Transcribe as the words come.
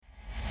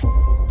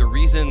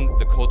reason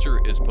the culture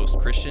is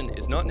post-Christian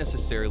is not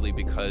necessarily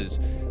because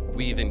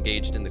we've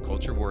engaged in the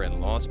culture we're in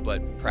lost,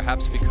 but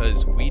perhaps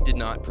because we did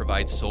not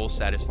provide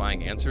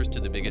soul-satisfying answers to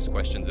the biggest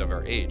questions of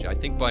our age. I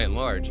think by and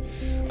large,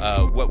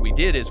 what we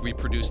did is we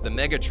produced the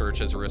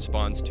megachurch as a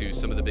response to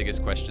some of the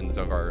biggest questions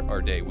of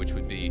our day, which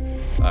would be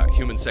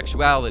human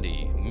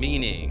sexuality,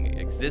 meaning,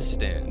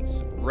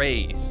 existence,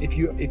 race. If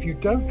you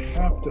don't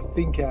have to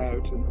think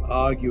out and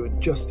argue and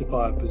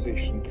justify a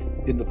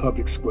position in the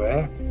public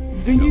square,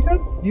 then you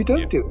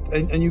don't do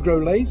it, and you grow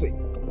lazy.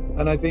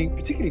 And I think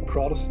particularly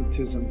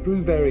Protestantism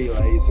grew very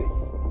lazy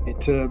in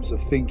terms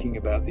of thinking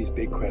about these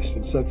big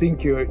questions. So I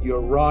think you're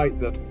right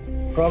that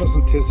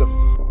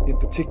Protestantism in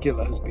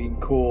particular has been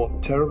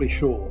caught terribly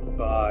short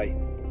by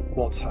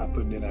what's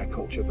happened in our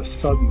culture, the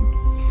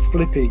sudden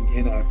flipping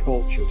in our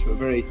culture to a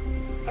very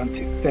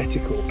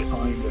antithetical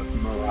kind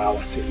of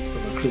morality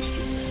from a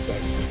Christian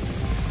perspective.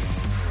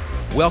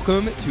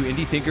 Welcome to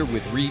Indie Thinker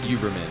with Reed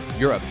Huberman.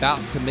 You're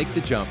about to make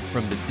the jump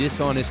from the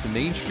dishonest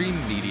mainstream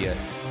media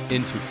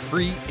into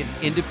free and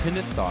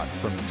independent thought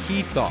from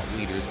key thought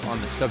leaders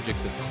on the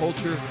subjects of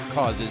culture,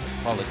 causes,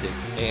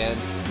 politics, and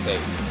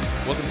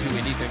faith. Welcome to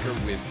Indie Thinker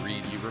with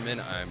Reed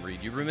Huberman. I'm Reed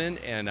Huberman,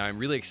 and I'm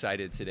really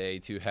excited today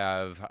to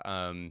have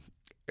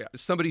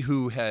somebody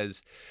who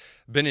has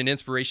been an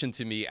inspiration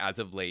to me as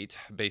of late,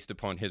 based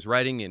upon his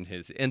writing and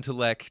his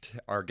intellect.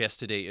 Our guest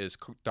today is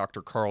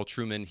Dr. Carl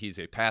Trueman. He's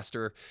a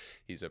pastor,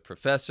 he's a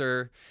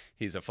professor,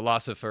 he's a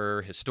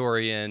philosopher,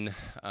 historian,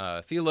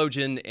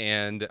 theologian,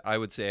 and I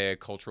would say a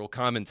cultural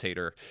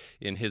commentator.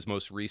 In his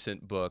most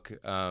recent book,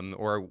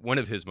 or one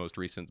of his most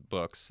recent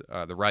books,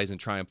 The Rise and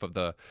Triumph of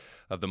the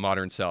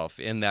Modern Self.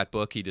 In that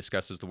book, he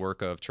discusses the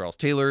work of Charles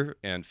Taylor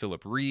and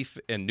Philip Rieff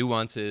and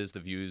nuances the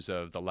views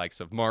of the likes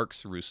of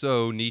Marx,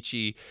 Rousseau,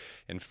 Nietzsche,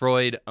 and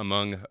Freud,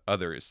 among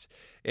others.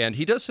 And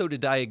he does so to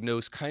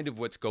diagnose kind of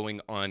what's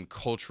going on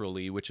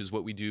culturally, which is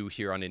what we do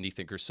here on Indie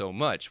Thinker so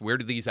much. Where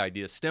do these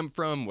ideas stem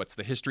from? What's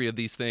the history of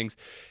these things?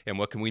 And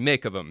what can we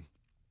make of them?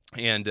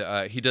 And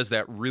he does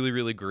that really,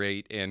 really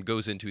great and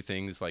goes into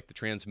things like the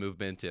trans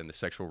movement and the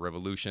sexual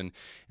revolution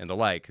and the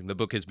like. The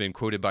book has been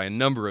quoted by a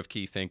number of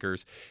key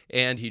thinkers,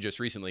 and he just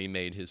recently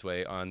made his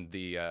way on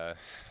the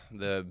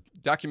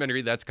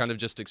documentary that's kind of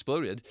just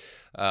exploded,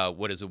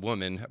 What is a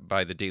Woman,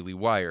 by the Daily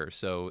Wire.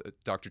 So,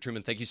 Dr.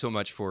 Trueman, thank you so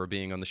much for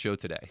being on the show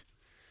today.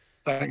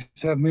 Thanks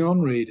for having me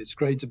on, Reed. It's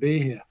great to be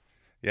here.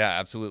 Yeah,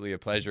 absolutely a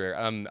pleasure.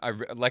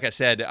 Like I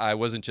said, I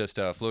wasn't just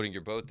floating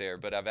your boat there,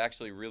 but I've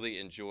actually really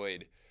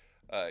enjoyed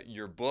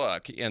your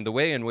book and the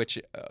way in which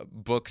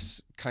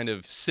books kind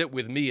of sit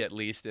with me, at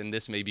least, and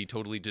this may be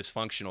totally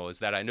dysfunctional, is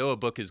that I know a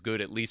book is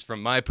good, at least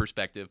from my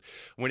perspective,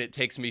 when it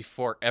takes me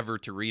forever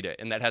to read it.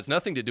 And that has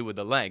nothing to do with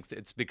the length.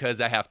 It's because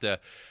I have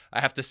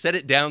to set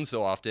it down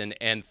so often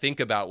and think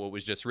about what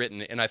was just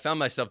written. And I found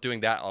myself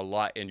doing that a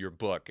lot in your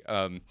book.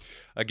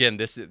 Again,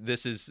 this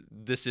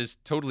is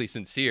totally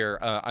sincere.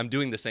 I'm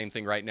doing the same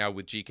thing right now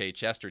with G.K.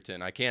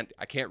 Chesterton. I can't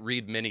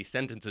read many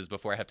sentences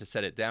before I have to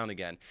set it down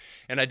again.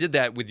 And I did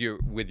that with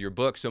your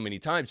book so many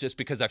times just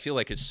because I feel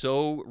like it's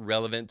so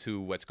relevant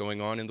to what's going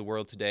on in the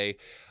world today.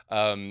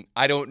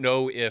 I don't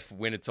know if,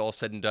 when it's all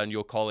said and done,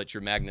 you'll call it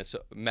your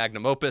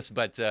magnum opus,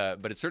 but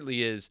it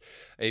certainly is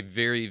a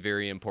very,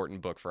 very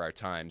important book for our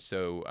time.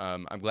 So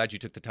I'm glad you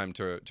took the time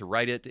to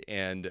write it,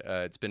 and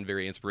it's been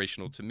very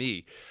inspirational to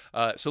me.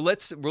 So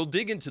we'll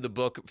dig into the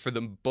book for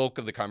the bulk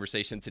of the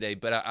conversation today,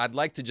 but I'd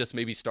like to just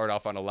maybe start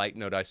off on a light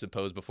note, I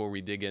suppose, before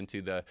we dig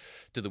into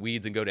the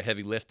weeds and go to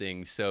heavy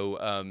lifting.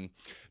 So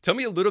tell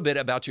me a little bit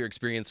about your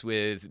experience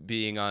with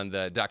being on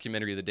the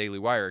documentary The Daily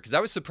Wire, because I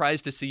was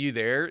surprised to see you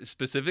there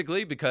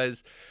specifically,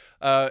 because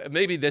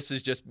maybe this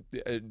is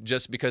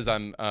just because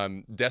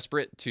I'm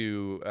desperate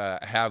to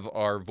have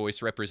our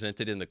voice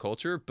represented in the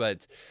culture.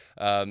 But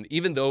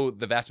even though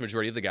the vast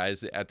majority of the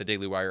guys at the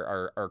Daily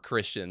Wire are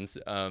Christians,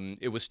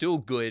 it was still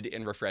good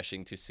and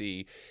refreshing to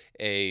see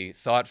a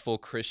thoughtful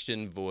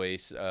Christian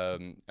voice,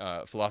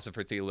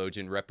 philosopher,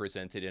 theologian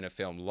represented in a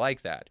film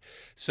like that.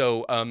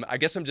 So I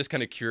guess I'm just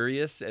kind of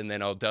curious, and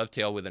then I'll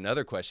dovetail with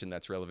another question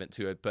that's relevant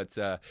to it. But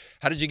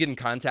how did you get in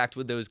contact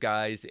with those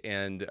guys,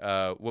 and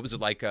what was it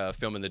like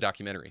filming the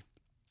documentary?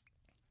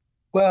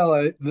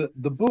 Well,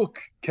 the book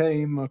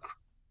came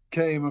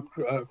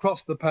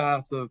across the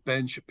path of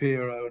Ben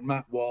Shapiro and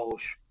Matt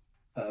Walsh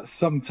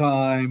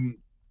sometime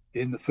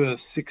in the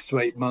first 6 to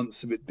 8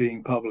 months of it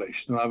being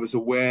published. And I was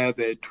aware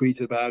they'd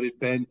tweeted about it.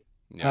 Ben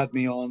had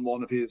me on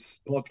one of his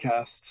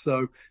podcasts,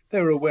 so they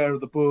were aware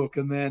of the book.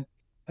 And then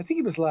I think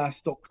it was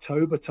last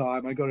October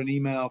time, I got an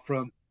email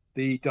from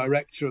the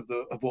director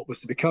of what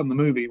was to become the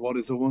movie, What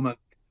is a Woman,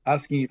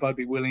 asking if I'd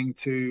be willing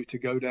to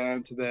go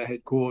down to their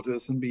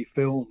headquarters and be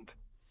filmed,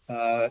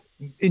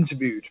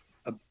 interviewed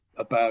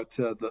about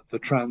the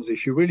trans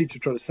issue, really to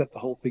try to set the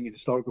whole thing in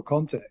historical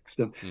context.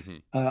 And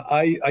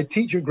I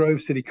teach at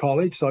Grove City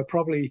College, so I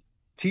probably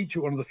teach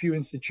at one of the few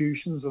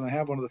institutions, and I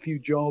have one of the few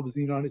jobs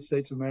in the United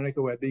States of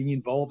America where being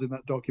involved in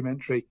that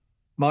documentary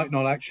might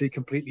not actually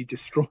completely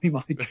destroy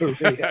my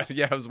career.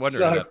 Yeah, I was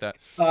wondering about that.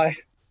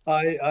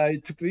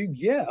 I took the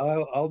yeah,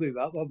 I'll do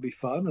that. That'll be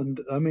fun. And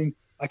I mean,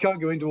 I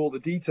can't go into all the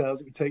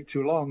details; it would take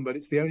too long. But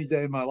it's the only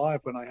day in my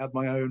life when I had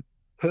my own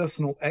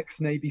personal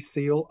ex-Navy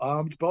SEAL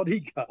armed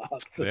bodyguard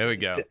for There we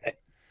the go. day.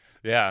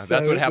 Yeah,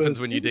 that's So what happens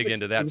when you it was dig a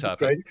into it that was a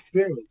topic. great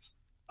experience.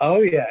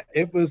 Oh yeah,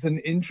 it was an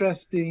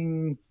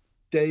interesting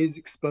day's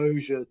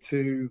exposure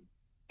to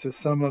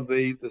some of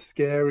the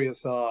scarier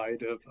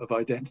side of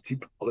identity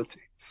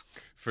politics.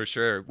 For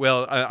sure.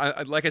 Well,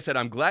 like I said,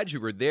 I'm glad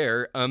you were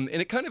there. And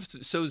it kind of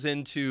sews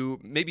into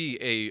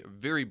maybe a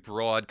very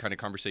broad kind of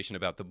conversation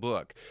about the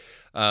book.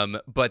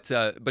 But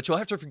you'll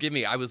have to forgive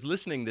me. I was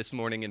listening this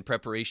morning in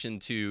preparation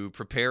to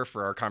prepare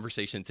for our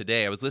conversation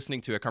today. I was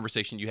listening to a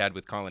conversation you had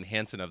with Colin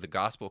Hanson of the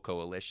Gospel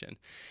Coalition.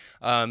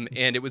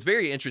 And it was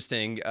very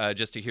interesting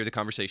just to hear the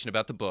conversation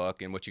about the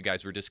book and what you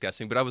guys were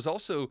discussing. But I was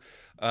also,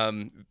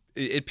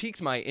 it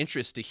piqued my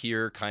interest to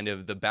hear kind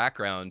of the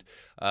background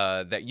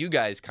that you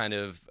guys kind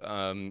of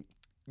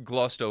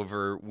glossed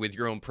over with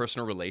your own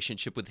personal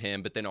relationship with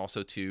him, but then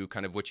also to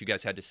kind of what you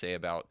guys had to say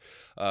about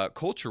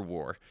culture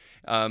war.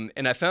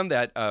 And I found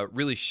that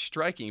really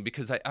striking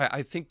because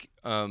I think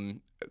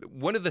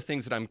one of the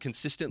things that I'm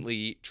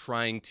consistently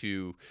trying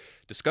to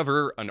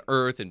discover,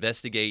 unearth,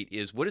 investigate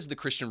is what is the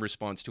Christian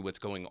response to what's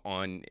going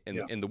on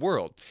Yeah. in the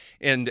world.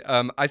 And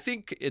I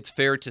think it's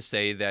fair to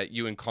say that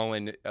you and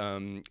Colin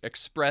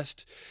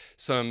expressed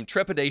some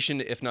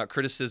trepidation, if not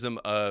criticism,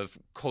 of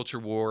culture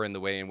war and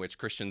the way in which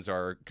Christians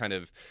are kind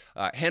of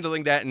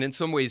handling that. And in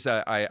some ways,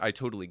 I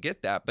totally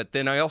get that. But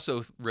then I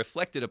also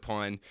reflected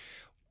upon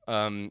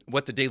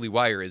what the Daily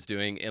Wire is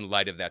doing in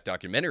light of that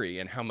documentary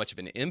and how much of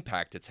an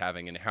impact it's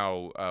having and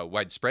how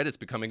widespread it's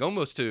becoming,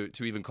 almost to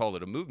even call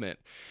it a movement.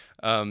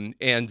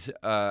 And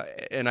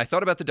I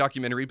thought about the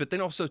documentary, but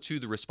then also to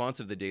the response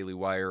of the Daily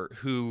Wire,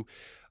 who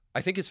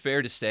I think it's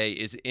fair to say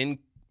is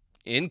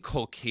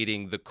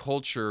inculcating the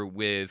culture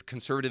with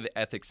conservative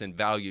ethics and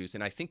values.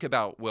 And I think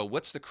about, well,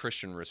 what's the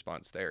Christian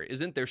response there?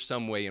 Isn't there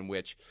some way in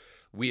which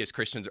we as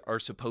Christians are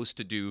supposed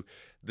to do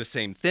the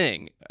same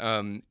thing?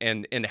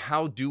 And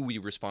how do we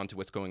respond to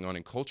what's going on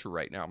in culture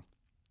right now?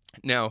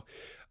 Now,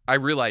 I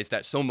realize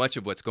that so much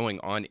of what's going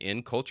on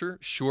in culture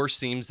sure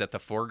seems at the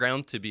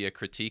foreground to be a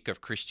critique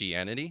of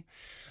Christianity.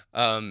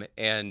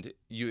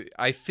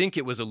 I think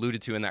it was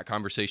alluded to in that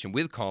conversation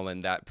with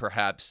Colin that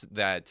perhaps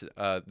that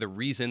the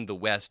reason the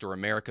West or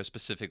America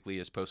specifically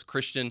is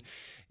post-Christian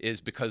is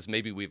because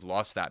maybe we've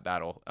lost that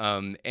battle.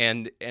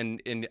 And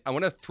I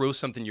want to throw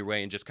something your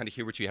way and just kind of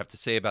hear what you have to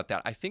say about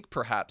that. I think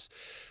perhaps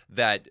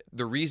that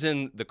the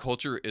reason the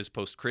culture is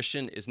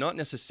post-Christian is not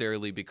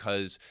necessarily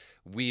because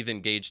we've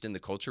engaged in the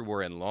culture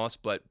war and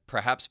lost, but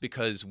perhaps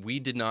because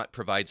we did not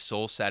provide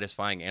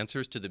soul-satisfying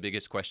answers to the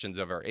biggest questions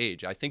of our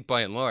age. I think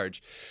by and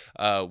large,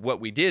 what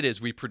we did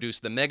is we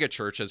produced the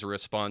megachurch as a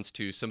response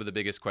to some of the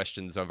biggest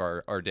questions of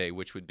our day,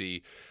 which would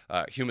be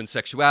human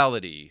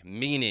sexuality,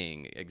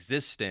 meaning,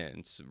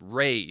 existence,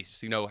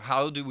 race. You know,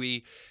 how do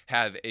we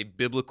have a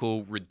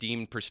biblical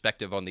redeemed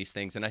perspective on these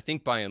things? And I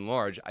think by and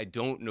large, I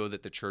don't know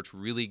that the church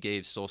really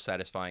gave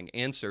soul-satisfying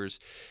answers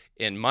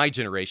in my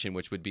generation,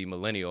 which would be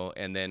millennial,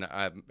 and then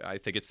I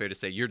think it's fair to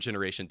say your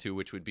generation too,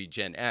 which would be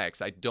Gen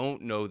X. I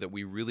don't know that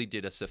we really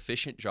did a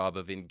sufficient job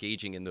of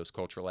engaging in those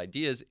cultural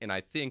ideas, and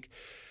I think,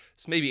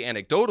 it's maybe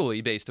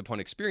anecdotally based upon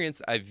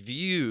experience, I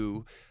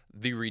view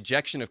the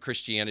rejection of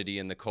Christianity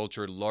in the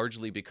culture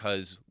largely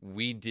because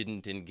we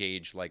didn't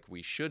engage like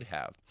we should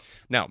have.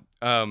 Now,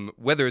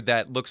 whether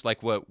that looks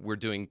like what we're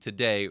doing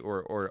today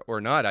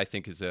or not, I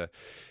think is a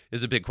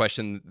big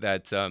question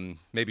that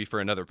maybe for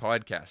another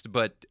podcast.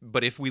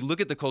 But if we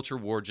look at the culture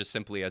war just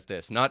simply as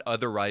this, not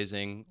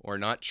otherizing or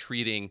not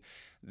treating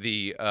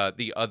the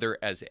other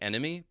as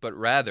enemy, but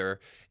rather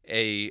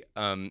a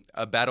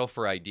battle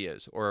for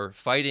ideas or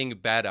fighting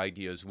bad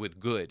ideas with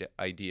good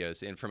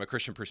ideas, and from a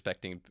Christian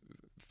perspective,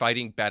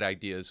 fighting bad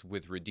ideas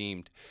with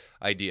redeemed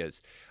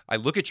ideas. I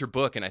look at your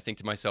book and I think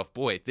to myself,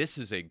 boy, this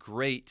is a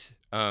great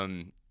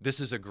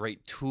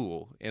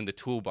tool in the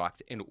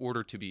toolbox in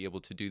order to be able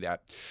to do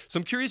that. So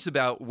I'm curious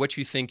about what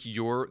you think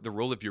the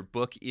role of your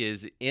book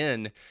is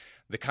in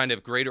the kind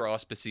of greater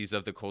auspices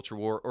of the culture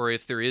war, or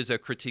if there is a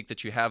critique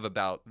that you have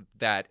about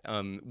that.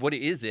 What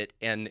is it,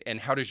 and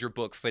how does your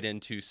book fit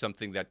into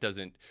something that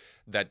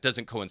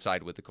doesn't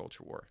coincide with the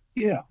culture war?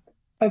 Yeah,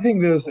 I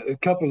think there's a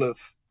couple of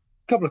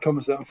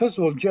comments there. First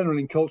of all,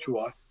 generally in culture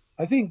war,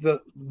 I think that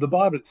the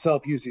Bible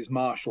itself uses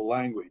martial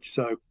language.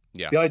 So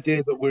Yeah. the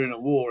idea that we're in a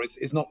war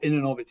is not in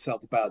and of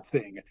itself a bad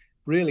thing.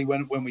 Really,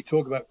 when we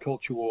talk about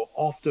culture war,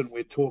 often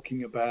we're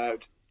talking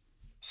about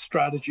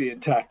strategy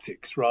and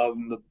tactics rather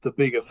than the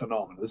bigger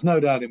phenomenon. There's no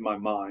doubt in my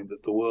mind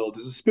that the world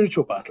is a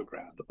spiritual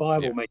battleground. The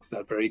Bible Yeah. makes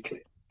that very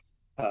clear.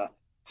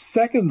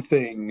 Second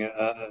thing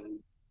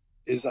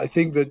is I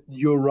think that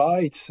you're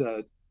right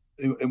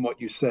in what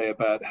you say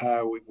about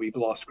how we've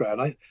lost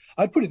ground.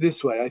 I'd put it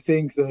this way. I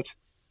think that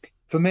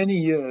for many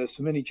years,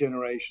 for many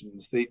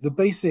generations, the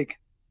basic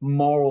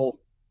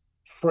moral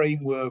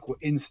framework or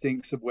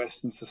instincts of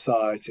Western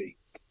society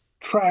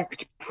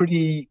tracked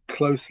pretty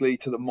closely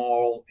to the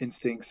moral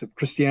instincts of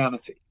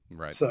Christianity.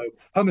 Right. So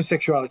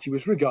homosexuality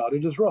was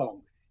regarded as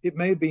wrong. It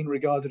may have been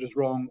regarded as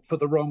wrong for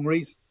the wrong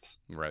reasons,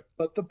 Right.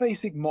 but the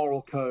basic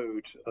moral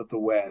code of the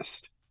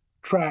West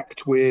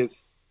tracked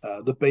with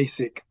the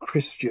basic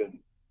Christian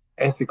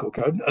ethical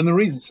code, and the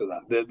reasons for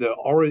that,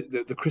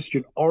 the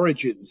Christian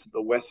origins of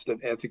the Western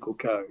ethical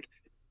code.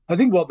 I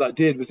think what that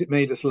did was it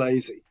made us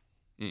lazy,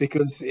 Mm.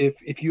 because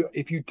if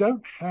you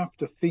don't have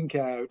to think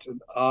out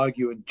and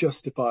argue and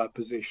justify a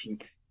position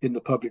in the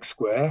public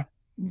square,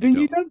 You then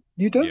you don't. don't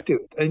you Yeah. don't do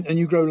it, and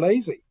you grow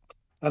lazy.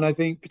 And I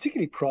think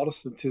particularly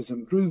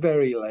Protestantism grew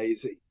very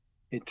lazy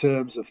in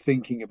terms of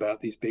thinking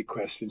about these big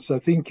questions. So I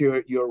think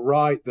you're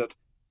right that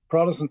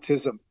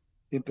Protestantism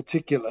in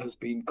particular has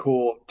been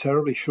caught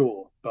terribly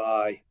short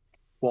by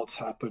what's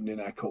happened in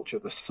our culture,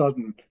 the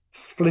sudden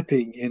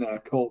flipping in our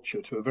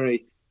culture to a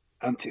very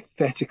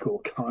antithetical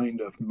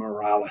kind of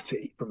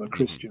morality from a Hmm.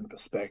 Christian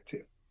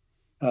perspective.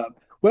 Uh,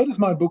 where does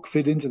my book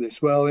fit into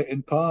this? Well,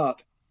 in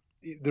part,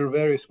 there are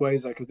various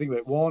ways I can think of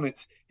it. One,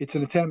 it's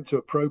an attempt to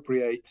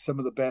appropriate some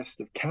of the best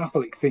of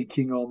Catholic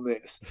thinking on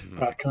this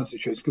for our current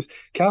situation, because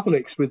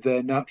Catholics, with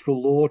their natural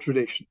law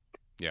tradition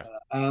Yeah.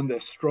 and their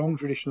strong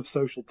tradition of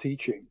social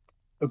teaching,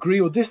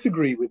 agree or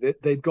disagree with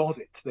it, they've got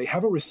it. They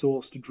have a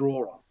resource to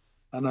draw on.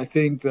 And I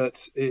think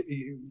that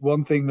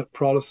one thing that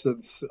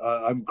Protestants,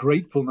 I'm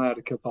grateful now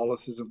to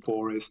Catholicism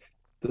for, is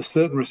there's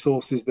certain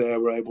resources there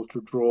we're able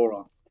to draw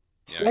on.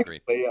 Yeah, I agree.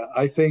 Secondly,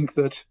 I think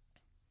that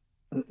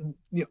you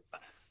know,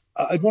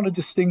 I'd want to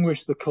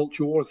distinguish the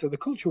culture war. So the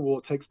culture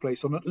war takes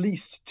place on at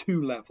least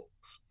two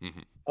levels.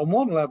 Hmm. On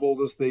one level,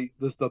 there's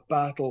the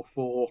battle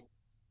for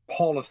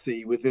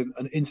policy within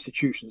and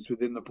institutions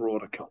within the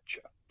broader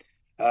culture.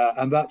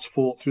 And that's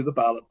fought through the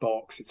ballot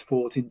box. It's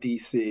fought in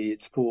DC.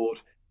 It's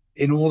fought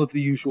in all of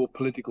the usual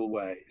political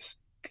ways.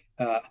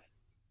 Uh,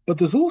 but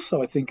there's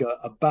also, I think,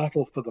 a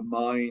battle for the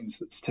minds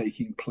that's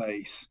taking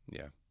place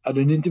Yeah. at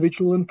an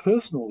individual and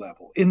personal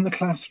level in the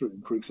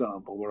classroom, for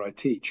example, where I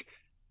teach.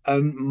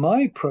 And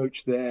my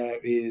approach there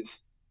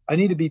is I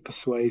need to be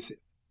persuasive.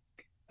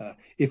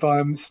 If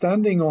I'm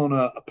standing on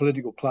a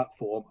political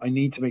platform, I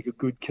need to make a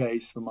good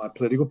case for my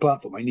political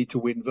platform. I need to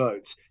win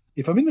votes.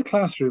 If I'm in the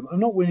classroom, I'm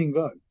not winning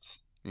votes.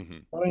 Hmm.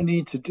 What I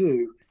need to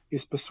do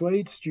is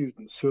persuade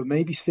students who are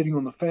maybe sitting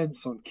on the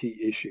fence on key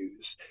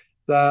issues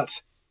that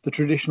the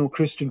traditional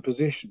Christian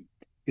position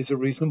is a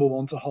reasonable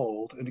one to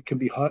hold, and it can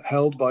be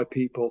held by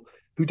people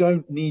who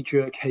don't knee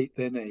jerk hate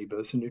their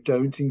neighbors and who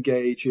don't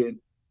engage in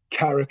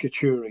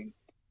caricaturing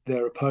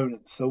their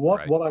opponents. So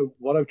Right.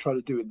 what I try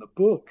to do in the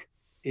book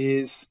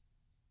is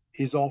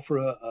offer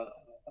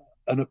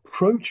an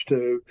approach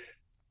to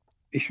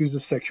issues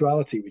of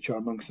sexuality, which are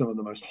among some of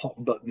the most hot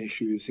button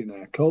issues in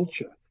our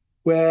culture,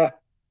 where,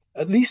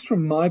 at least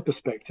from my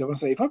perspective, I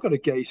say if I've got a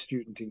gay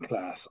student in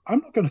class, I'm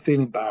not going to feel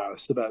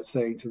embarrassed about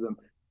saying to them,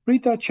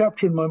 read that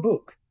chapter in my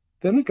book.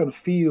 They're not going to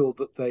feel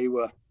that they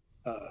were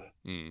uh,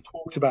 Mm.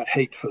 talked about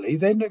hatefully.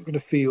 They're not going to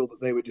feel that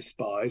they were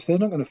despised. They're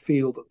not going to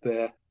feel that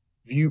their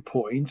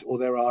viewpoint or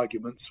their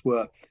arguments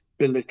were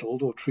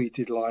belittled or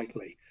treated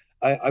lightly.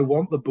 I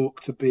want the book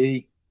to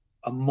be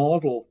a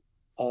model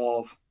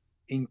of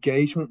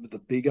engagement with the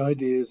big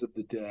ideas of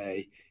the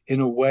day in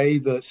a way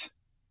that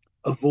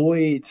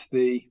avoids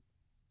the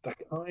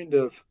kind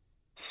of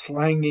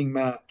slanging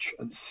match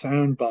and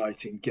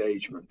soundbite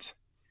engagement,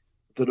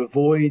 that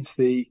avoids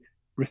the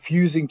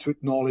refusing to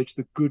acknowledge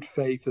the good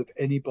faith of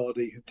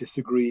anybody who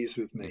disagrees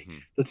with me, Hmm.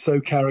 that so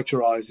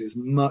characterizes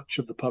much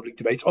of the public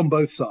debate on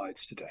both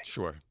sides today.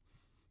 Sure.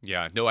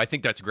 Yeah, no, I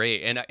think that's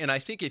great, and I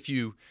think if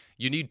you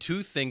need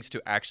two things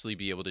to actually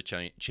be able to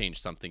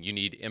change something. You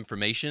need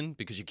information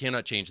because you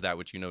cannot change that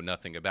which you know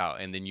nothing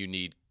about, and then you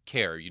need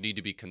care. You need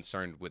to be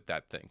concerned with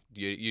that thing.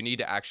 You need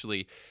to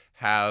actually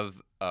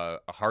have a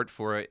heart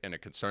for it and a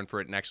concern for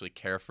it, and actually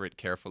care for it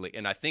carefully.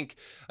 And I think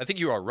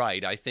you are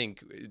right. I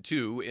think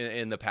too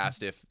in the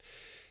past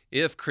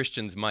if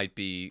Christians might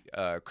be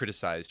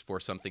criticized for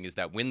something, is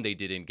that when they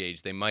did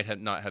engage, they might have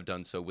not have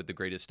done so with the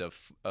greatest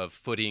of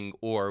footing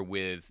or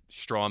with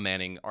straw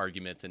manning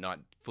arguments and not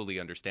fully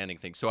understanding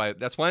things. So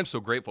that's why I'm so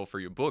grateful for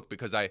your book,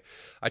 because I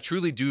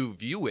truly do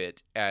view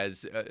it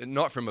as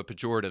not from a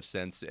pejorative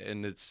sense,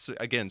 and it's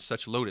again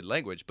such loaded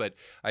language, but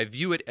I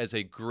view it as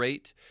a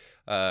great.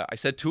 I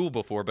said tool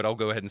before, but I'll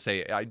go ahead and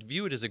say I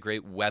view it as a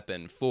great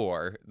weapon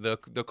for the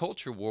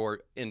culture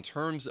war in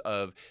terms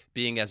of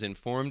being as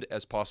informed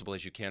as possible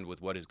as you can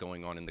with what is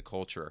going on in the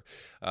culture.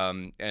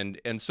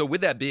 And so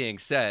with that being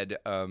said,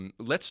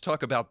 let's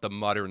talk about the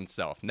modern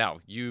self. Now,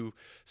 you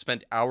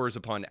spent hours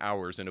upon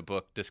hours in a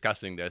book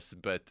discussing this,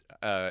 but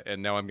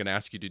and now I'm going to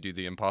ask you to do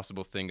the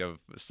impossible thing of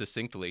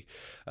succinctly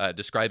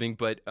describing.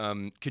 But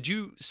could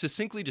you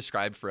succinctly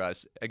describe for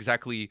us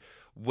exactly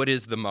what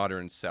is the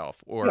modern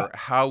self, Yeah. or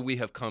how we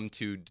have come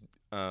to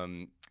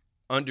um,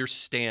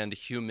 understand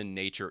human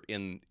nature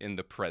in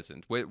the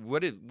present?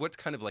 What's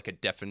kind of like a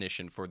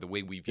definition for the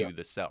way we Yeah. view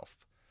the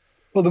self?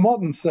 Well, the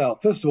modern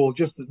self, first of all,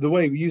 just the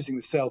way we're using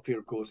the self here,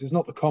 of course, is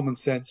not the common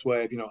sense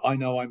way of, I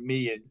know I'm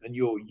me and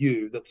you're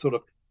you, that sort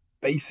of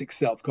basic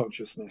self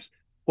consciousness.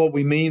 What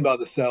we mean by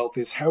the self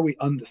is how we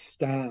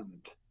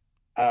understand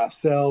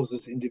ourselves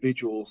as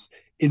individuals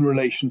in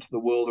relation to the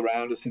world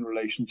around us, in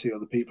relation to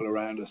other people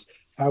around us,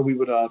 how we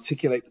would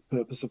articulate the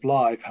purpose of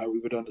life, how we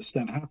would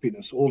understand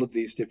happiness, all of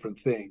these different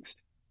things.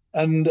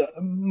 And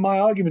my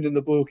argument in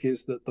the book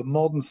is that the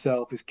modern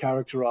self is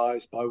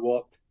characterized by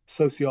what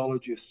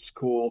sociologists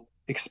call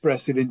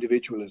expressive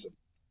individualism.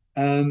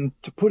 And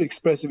to put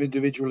expressive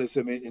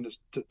individualism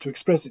to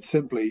express it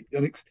simply,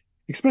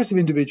 expressive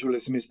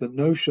individualism is the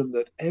notion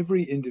that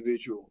every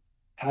individual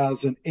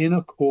has an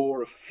inner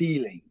core of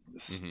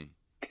feelings. Mm-hmm.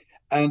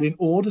 And in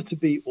order to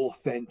be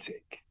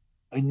authentic,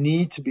 I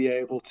need to be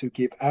able to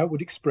give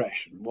outward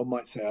expression. One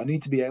might say, I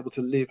need to be able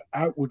to live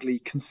outwardly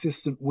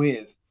consistent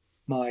with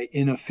my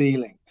inner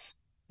feelings.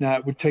 Now,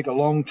 it would take a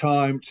long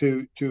time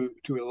to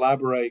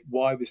elaborate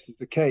why this is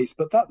the case,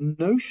 but that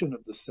notion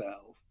of the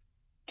self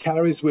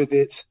carries with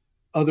it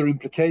other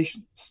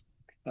implications.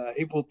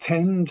 It will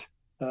tend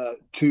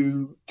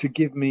to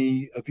give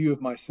me a view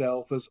of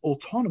myself as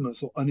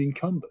autonomous or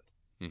unencumbered.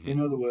 Mm-hmm.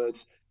 In other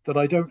words, that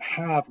I don't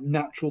have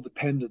natural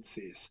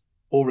dependencies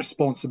or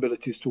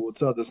responsibilities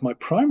towards others. My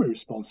primary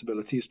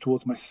responsibility is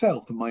towards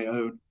myself and my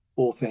own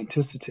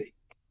authenticity.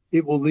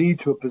 It will lead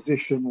to a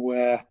position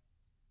where,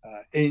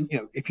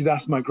 if you'd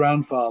asked my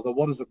grandfather,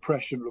 what does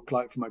oppression look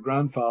like for my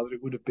grandfather?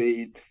 It would have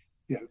been,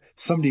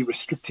 somebody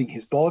restricting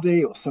his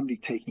body or somebody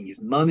taking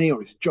his money or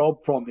his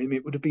job from him.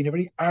 It would have been a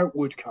very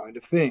outward kind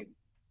of thing.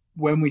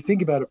 When we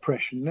think about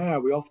oppression now,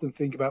 we often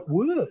think about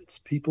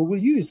words people will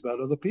use about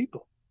other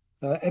people,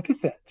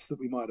 epithets that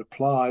we might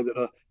apply that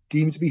are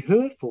deemed to be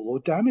hurtful or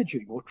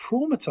damaging or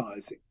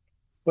traumatizing.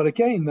 But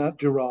again, that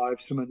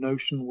derives from a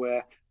notion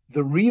where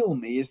the real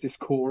me is this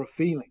core of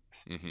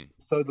feelings. Mm-hmm.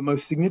 So the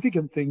most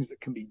significant things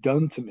that can be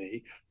done to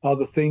me are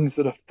the things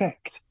that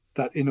affect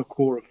that inner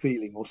core of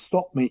feeling or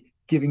stop me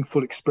giving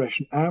full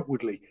expression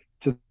outwardly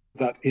to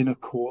that inner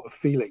core of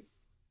feeling.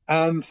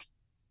 And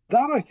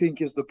that, I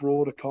think, is the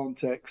broader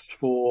context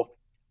for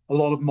a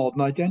lot of modern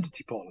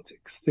identity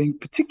politics.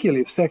 Think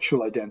particularly of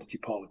sexual identity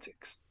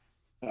politics.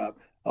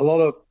 A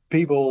lot of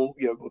people,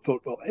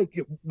 thought, well,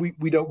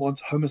 we don't want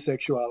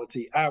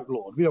homosexuality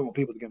outlawed. We don't want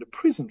people to go to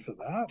prison for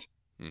that.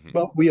 Mm-hmm.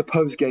 But we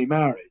oppose gay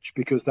marriage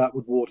because that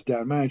would water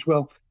down marriage.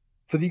 Well,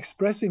 for the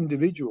expressive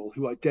individual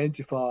who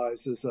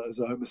identifies as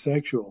a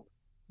homosexual,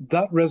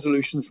 that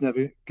resolution is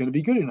never going to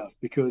be good enough,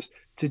 because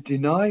to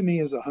deny me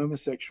as a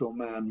homosexual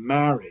man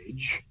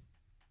marriage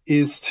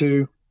is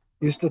to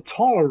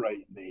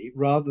tolerate me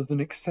rather than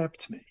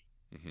accept me.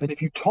 Mm-hmm. And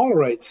if you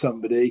tolerate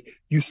somebody,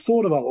 you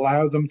sort of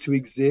allow them to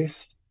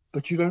exist,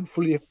 but you don't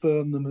fully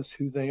affirm them as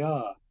who they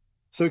are.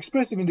 So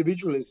expressive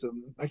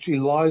individualism actually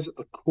lies at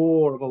the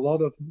core of a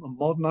lot of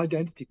modern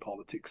identity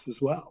politics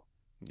as well.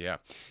 Yeah.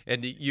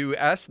 And you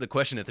asked the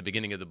question at the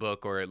beginning of the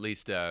book, or at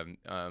least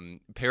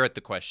parrot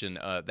the question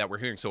that we're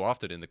hearing so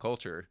often in the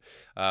culture,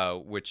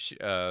 which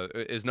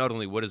is not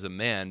only what is a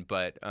man,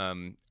 but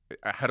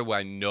how do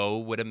I know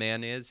what a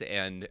man is?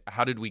 And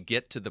how did we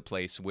get to the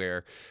place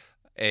where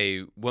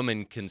a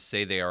woman can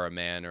say they are a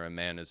man or a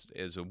man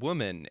is a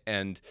woman?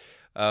 And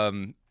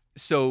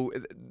so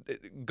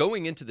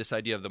going into this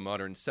idea of the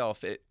modern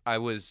self, I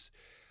was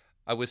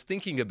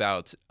thinking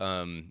about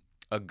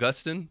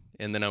Augustine,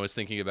 and then I was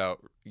thinking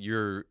about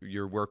your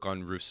work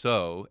on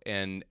Rousseau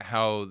and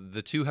how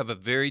the two have a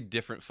very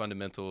different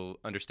fundamental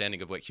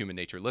understanding of what human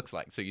nature looks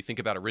like. So you think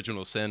about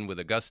original sin with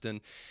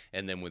Augustine,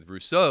 and then with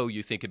Rousseau,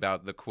 you think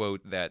about the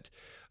quote that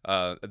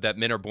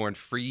men are born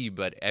free,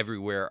 but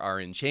everywhere are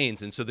in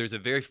chains. And so there's a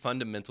very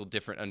fundamental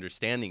different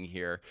understanding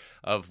here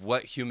of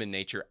what human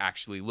nature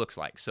actually looks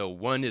like. So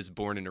one is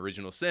born in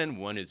original sin,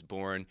 one is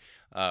born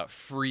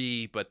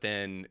free, but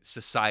then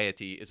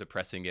society is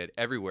oppressing it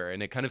everywhere.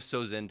 And it kind of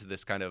sews into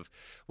this kind of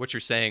what you're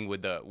saying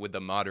with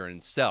the modern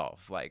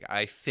self. Like,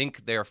 I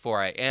think,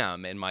 therefore I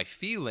am, and my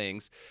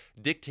feelings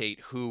dictate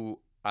who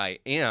I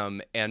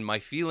am, and my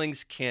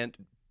feelings can't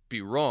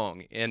be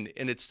wrong. And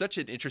it's such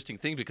an interesting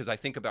thing, because I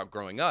think about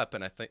growing up,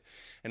 and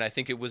I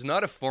think it was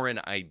not a foreign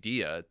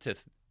idea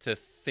to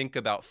think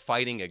about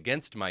fighting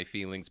against my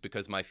feelings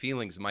because my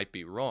feelings might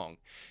be wrong.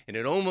 And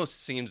it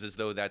almost seems as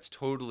though that's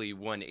totally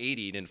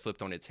 180'd and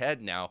flipped on its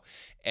head now,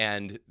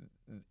 and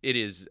it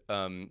is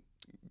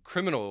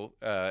criminal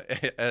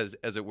as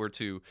it were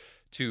to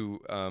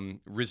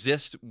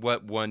resist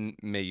what one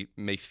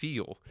may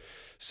feel.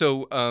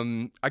 So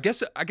I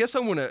guess I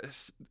want to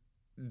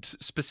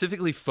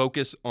specifically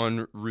focus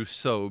on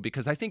Rousseau,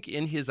 because I think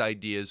in his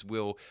ideas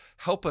will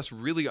help us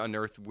really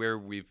unearth where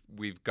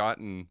we've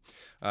gotten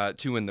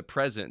to in the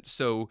present.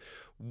 So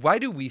why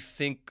do we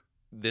think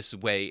this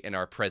way in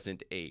our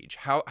present age?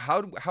 How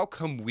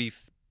come we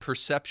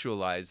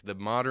perceptualize the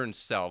modern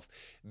self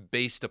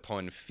based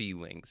upon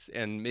feelings,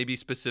 and maybe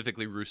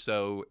specifically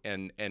Rousseau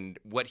and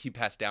what he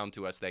passed down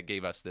to us that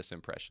gave us this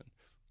impression?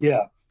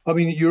 Yeah. I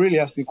mean, you're really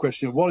asking the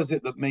question, what is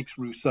it that makes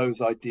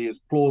Rousseau's ideas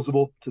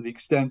plausible to the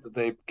extent that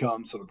they've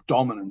become sort of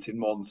dominant in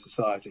modern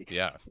society?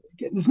 Yeah.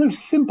 There's no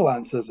simple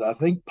answer to that. I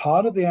think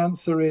part of the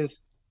answer is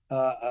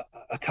a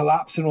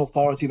collapse in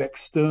authority of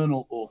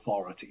external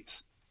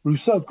authorities.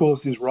 Rousseau, of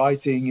course, is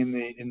writing in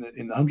the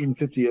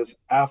 150 years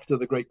after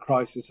the great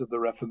crisis of the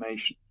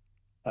Reformation.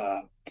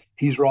 Uh,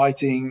 he's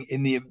writing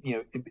in the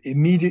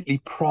immediately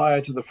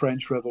prior to the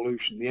French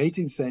Revolution. The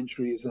 18th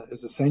century is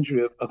a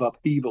century of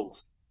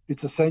upheavals.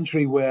 It's a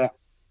century where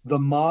the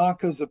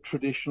markers of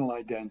traditional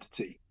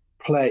identity,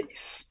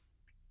 place,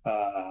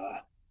 uh,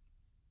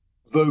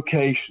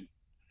 vocation,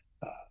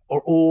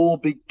 are all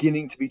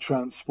beginning to be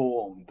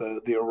transformed.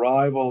 The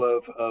arrival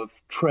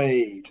of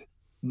trade,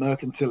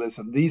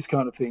 mercantilism, these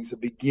kind of things are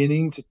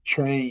beginning to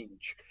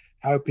change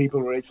how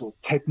people relate to it.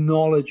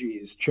 Technology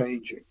is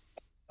changing.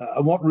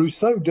 And what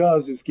Rousseau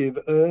does is give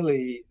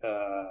early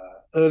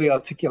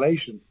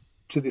articulation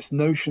to this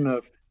notion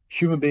of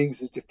human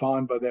beings as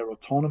defined by their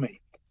autonomy.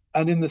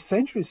 And in the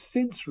centuries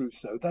since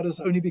Rousseau, that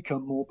has only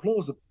become more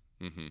plausible.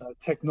 Hmm.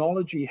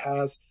 Technology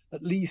has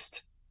at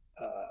least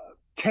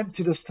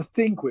tempted us to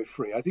think we're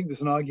free. I think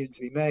there's an argument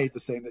to be made for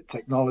saying that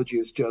technology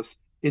has just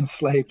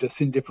enslaved us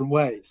in different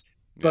ways.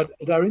 Yeah. But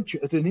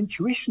at an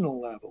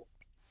intuitional level,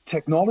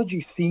 technology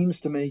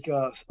seems to make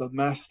us the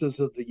masters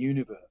of the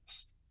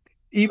universe,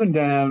 even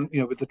down,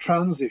 with the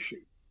trans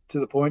issue to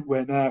the point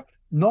where now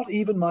not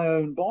even my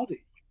own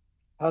body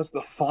has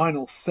the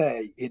final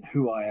say in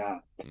who I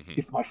am. Hmm.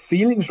 If my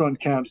feelings run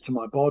counter to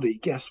my body,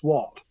 guess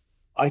what?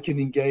 I can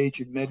engage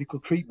in medical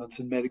treatments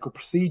and medical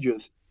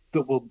procedures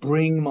that will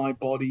bring my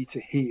body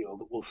to heal,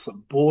 that will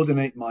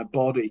subordinate my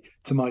body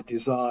to my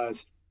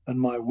desires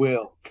and my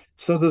will.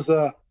 So there's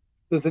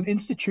an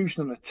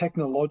institutional and a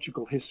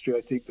technological history, I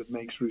think, that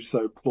makes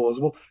Rousseau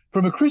plausible.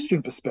 From a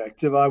Christian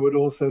perspective, I would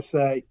also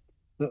say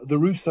that the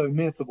Rousseau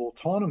myth of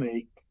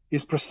autonomy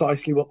is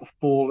precisely what the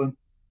fallen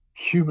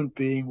human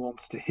being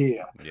wants to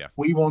hear. Yeah.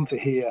 We want to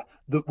hear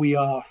that we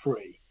are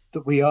free,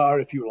 that we are,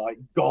 if you like,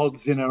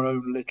 gods in our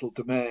own little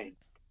domain.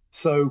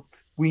 So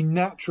we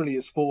naturally,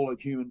 as fallen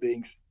human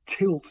beings,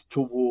 tilt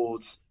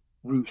towards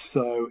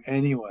Rousseau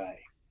anyway.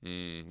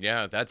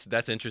 Yeah,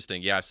 that's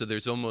interesting. Yeah, so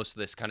there's almost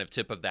this kind of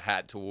tip of the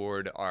hat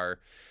toward our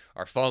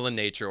fallen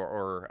nature,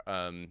 or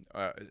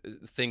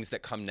things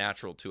that come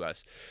natural to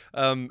us.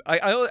 I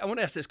want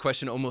to ask this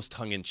question almost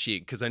tongue in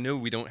cheek, because I know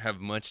we don't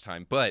have much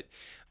time, but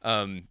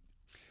um,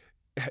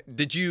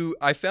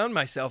 I found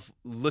myself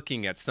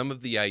looking at some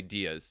of the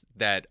ideas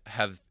that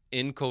have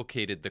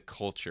inculcated the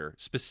culture,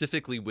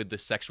 specifically with the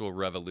sexual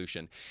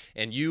revolution.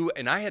 And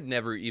I had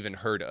never even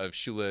heard of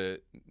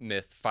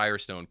Shulamith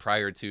Firestone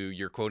prior to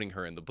your quoting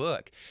her in the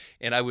book.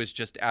 And I was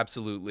just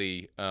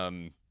absolutely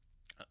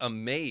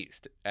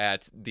amazed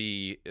at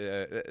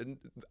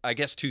I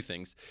guess, two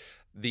things: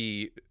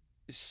 the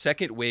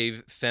second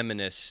wave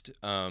feminist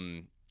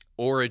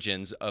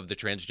origins of the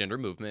transgender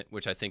movement,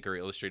 which I think are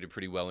illustrated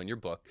pretty well in your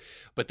book,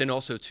 but then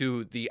also,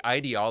 too, the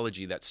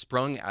ideology that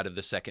sprung out of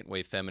the second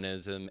wave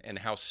feminism and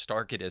how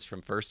stark it is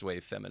from first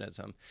wave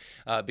feminism.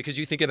 Because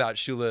you think about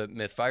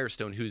Shulamith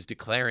Firestone, who's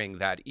declaring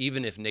that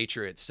even if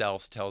nature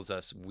itself tells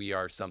us we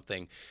are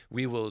something,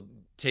 we will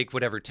take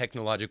whatever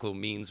technological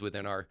means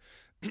within our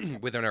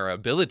within our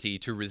ability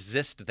to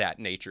resist that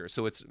nature.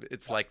 So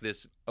it's like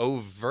this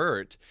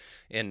overt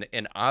and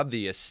an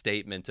obvious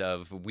statement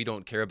of, we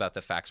don't care about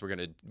the facts, we're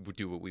going to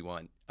do what we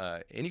want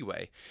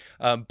anyway.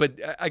 But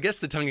I guess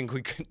the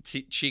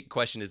tongue-in-cheek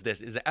question is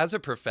this: is, as a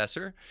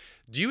professor,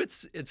 do you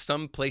at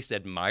some place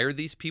admire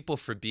these people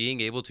for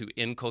being able to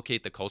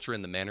inculcate the culture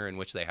in the manner in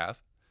which they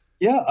have?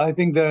 Yeah, I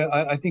think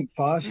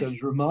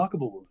Firestone's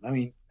remarkable. I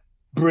mean,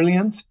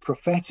 brilliant,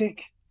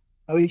 prophetic.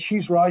 I mean,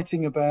 she's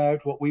writing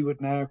about what we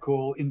would now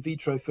call in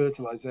vitro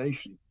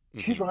fertilization.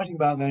 She's Hmm. writing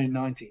about that in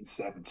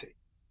 1970.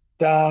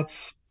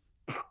 That's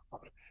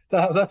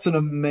that's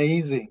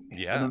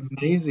Yeah. an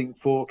amazing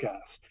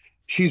forecast.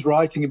 She's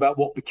writing about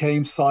what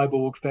became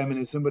cyborg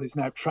feminism, but is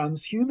now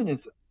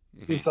transhumanism.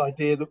 Hmm. This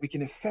idea that we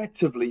can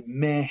effectively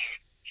mesh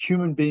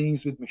human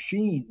beings with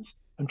machines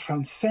and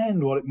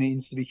transcend what it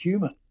means to be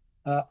human.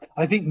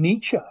 I think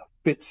Nietzsche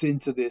fits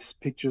into this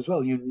picture as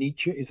well.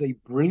 Nietzsche is a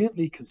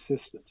brilliantly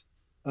consistent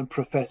and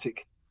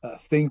prophetic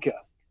thinker.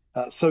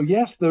 So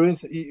yes, there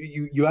is.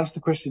 You asked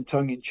the question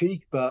tongue in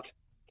cheek, but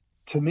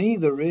to me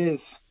there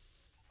is.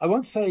 I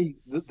won't say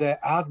that they're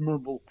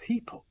admirable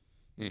people,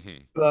 Hmm.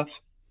 but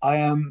I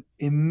am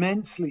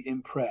immensely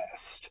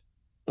impressed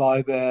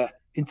by their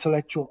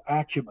intellectual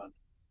acumen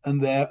and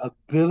their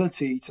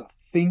ability to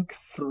think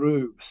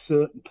through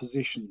certain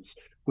positions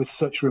with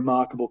such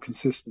remarkable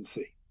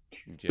consistency.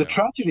 The Yeah.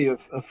 tragedy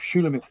of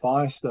Shulamith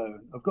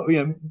Firestone, I've got,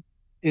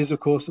 is of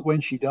course that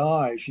when she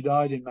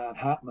died in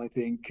Manhattan, I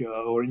think,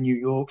 or in New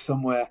York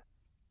somewhere,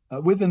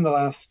 within the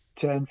last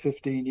 10,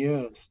 15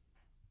 years.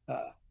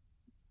 Uh,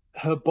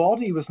 Her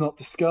body was not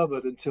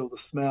discovered until the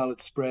smell had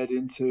spread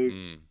into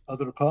Mm.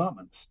 other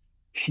apartments.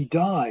 She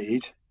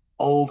died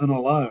old and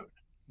alone.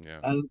 Yeah.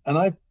 And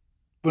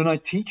when I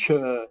teach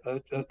her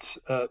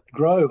at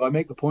Grove, I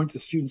make the point to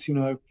students,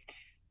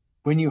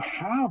 when you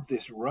have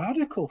this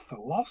radical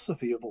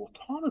philosophy of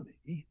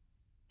autonomy,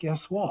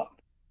 guess what?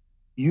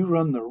 You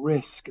run the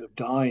risk of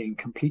dying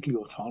completely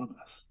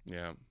autonomous.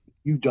 Yeah.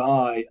 You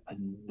die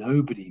and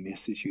nobody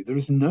misses you. There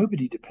is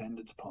nobody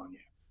dependent upon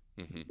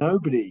you. Hmm.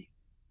 Nobody.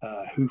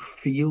 who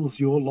feels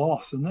your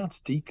loss, and that's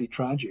deeply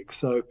tragic.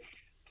 So,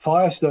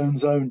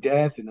 Firestone's own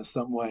death, in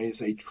some way,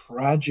 is a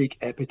tragic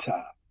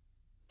epitaph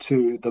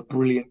to the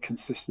brilliant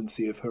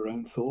consistency of her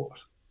own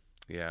thought.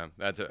 Yeah,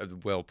 that's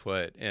well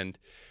put. And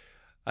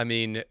I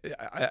mean,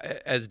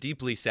 as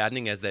deeply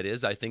saddening as that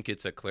is, I think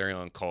it's a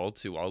clarion call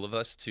to all of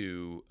us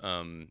to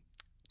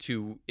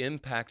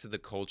impact the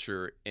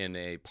culture in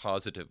a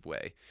positive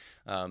way,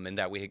 and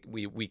that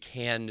we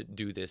can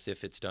do this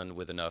if it's done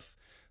with enough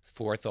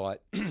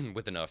forethought,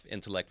 with enough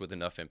intellect, with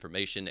enough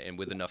information, and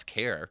with enough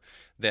care,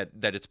 that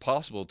it's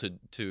possible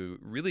to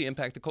really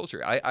impact the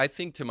culture. I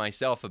think to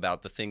myself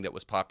about the thing that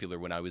was popular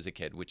when I was a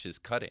kid, which is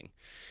cutting,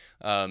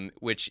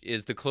 which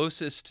is the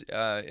closest,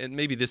 and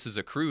maybe this is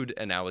a crude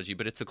analogy,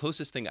 but it's the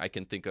closest thing I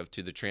can think of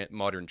to the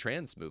modern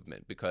trans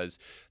movement, because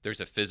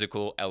there's a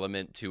physical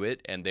element to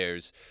it, and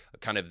there's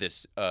kind of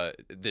this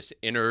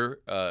inner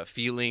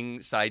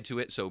feeling side to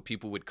it. So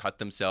people would cut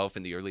themselves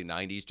in the early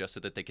 90s just so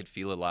that they could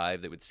feel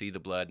alive. They would see the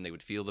blood and they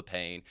would feel the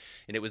pain.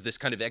 And it was this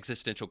kind of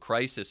existential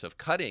crisis of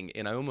cutting.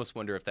 And I almost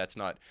wonder if that's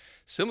not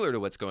similar to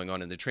what's going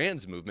on in the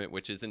trans movement,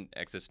 which is an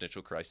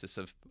existential crisis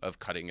of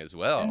cutting as Yeah.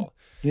 well.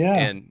 Yeah.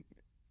 And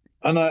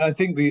And I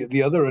think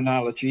the other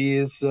analogy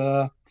is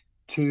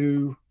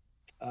to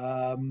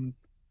um,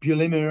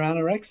 bulimia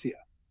anorexia.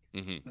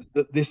 mhm,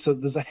 That this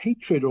there's a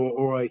hatred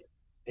or a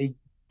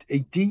a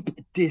deep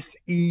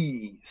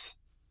dis-ease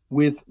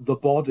with the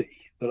body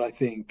that I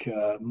think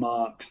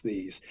marks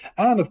these.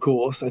 And of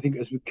course, I think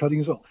as with cutting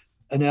as well,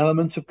 an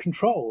element of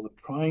control, of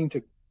trying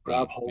to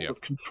grab hold yeah,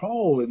 of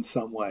control in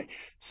some way.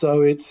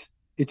 So it's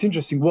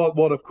interesting.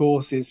 What of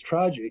course is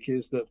tragic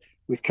is that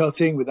with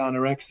cutting, with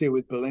anorexia,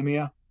 with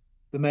bulimia,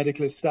 the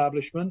medical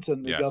establishment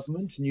and the yes.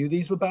 government knew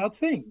these were bad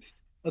things.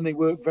 And they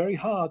worked very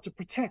hard to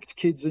protect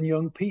kids and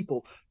young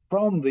people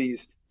from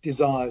these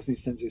desires,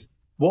 these tendencies.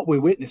 What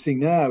we're witnessing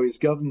now is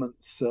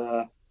governments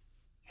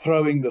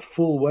throwing the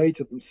full weight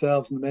of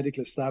themselves and the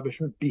medical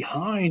establishment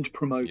behind Yeah.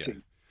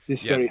 promoting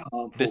this Yeah, very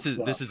harmful this is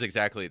stuff.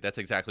 exactly that's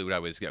exactly what I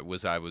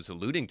was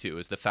alluding to,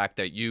 is the fact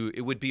that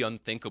it would be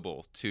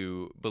unthinkable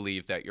to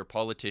believe that your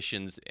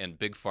politicians and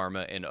big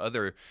pharma and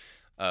other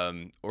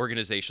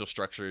organizational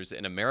structures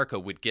in America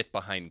would get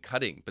behind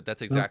cutting, but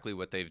that's No? exactly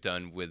what they've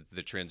done with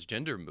the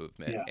transgender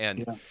movement. Yeah, And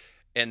yeah.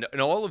 and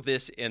all of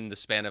this in the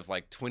span of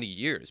like 20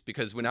 years,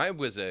 because when I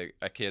was a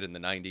kid in the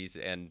 90s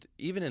and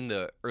even in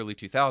the early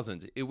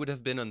 2000s, it would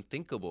have been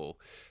unthinkable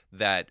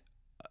that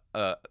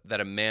that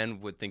a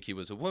man would think he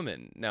was a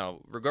woman. Now,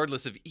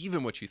 regardless of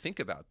even what you think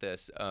about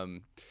this,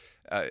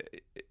 uh,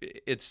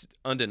 it's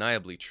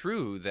undeniably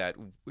true that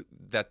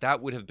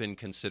that would have been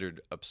considered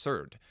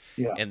absurd.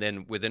 Yeah. And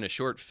then within a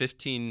short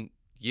 15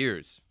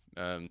 years,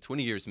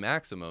 20 years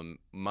maximum,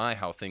 my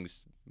how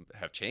things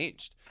have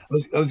changed. I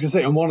was going to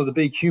say, and one of the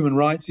big human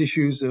rights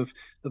issues of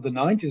the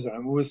 90s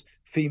was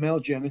female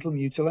genital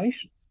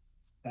mutilation.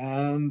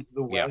 And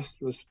the Yeah.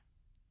 West was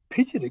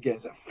pitted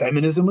against it.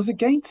 Feminism was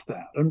against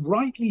that, and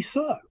rightly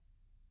so.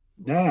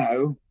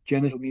 Now,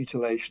 genital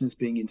mutilation is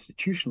being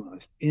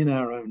institutionalized in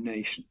our own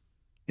nation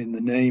in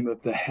the name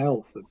of the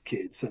health of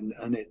kids, and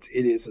it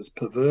is as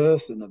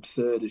perverse and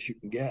absurd as you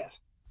can get.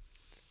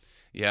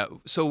 Yeah.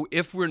 So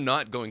if we're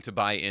not going to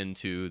buy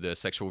into the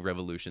sexual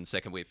revolution,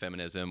 second wave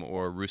feminism,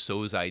 or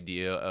Rousseau's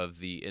idea of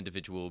the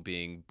individual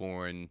being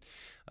born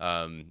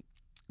um,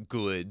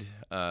 good,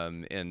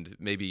 and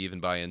maybe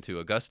even buy into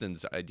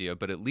Augustine's idea,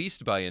 but at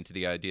least buy into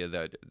the idea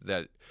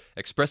that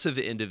expressive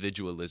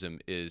individualism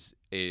is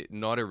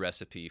not a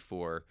recipe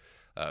for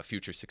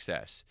future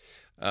success.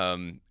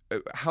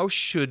 How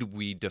should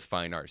we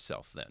define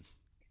ourselves then?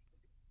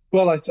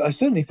 Well, I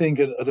certainly think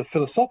at a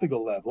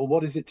philosophical level,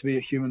 what is it to be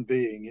a human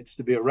being? It's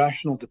to be a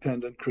rational,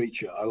 dependent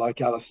creature. I like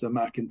Alistair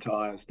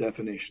McIntyre's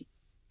definition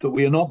that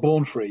we are not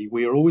born free.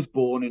 We are always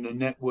born in a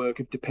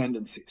network of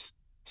dependencies.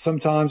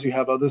 Sometimes we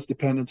have others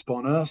dependent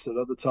upon us, at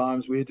other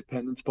times we are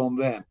dependent upon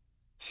them.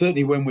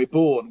 Certainly, when we're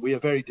born, we are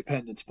very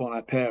dependent upon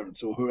our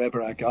parents or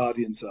whoever our Hmm.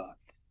 guardians are.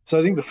 So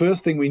I think the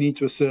first thing we need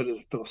to assert at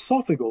a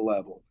philosophical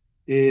level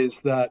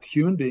is that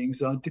human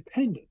beings are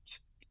dependent.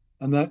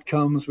 And that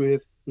comes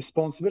with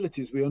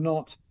responsibilities. We are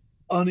not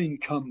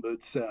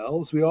unencumbered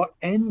selves, we are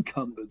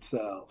encumbered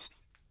selves.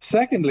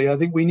 Secondly, I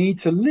think we need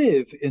to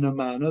live in a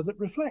manner that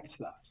reflects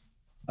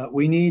that.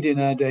 We need in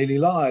our daily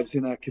lives,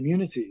 in our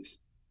communities,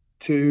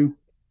 to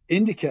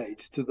indicate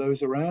to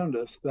those around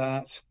us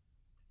that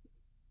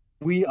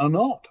we are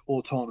not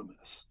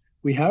autonomous.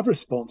 We have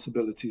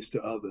responsibilities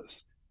to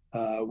others.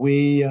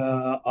 We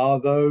are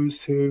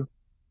those who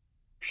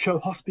show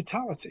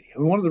hospitality.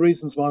 And one of the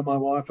reasons why my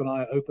wife and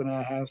I open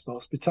our house to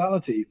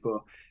hospitality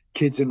for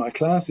kids in my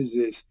classes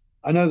is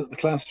I know that the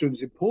classroom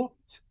is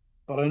important,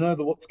 but I know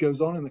that what goes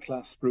on in the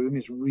classroom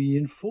is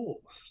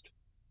reinforced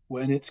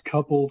when it's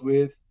coupled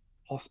with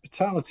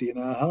hospitality in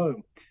our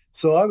home.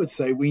 So I would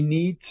say we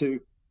need to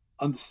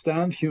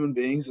understand human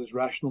beings as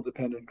rational,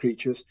 dependent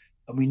creatures,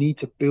 and we need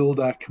to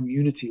build our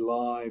community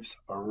lives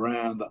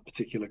around that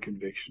particular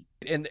conviction.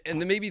 And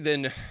then maybe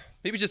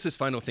just this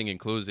final thing in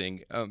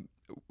closing.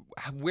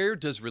 Where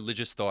does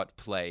religious thought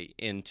play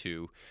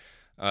into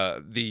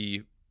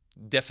the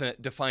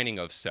defining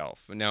of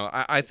self. Now,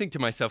 I think to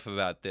myself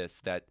about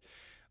this, that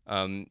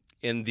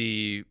in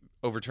the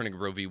overturning of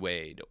Roe v.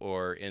 Wade,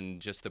 or in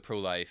just the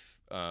pro-life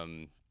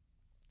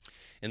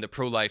in the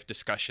pro-life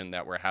discussion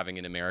that we're having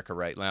in America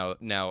right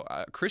now,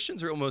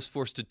 Christians are almost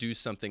forced to do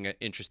something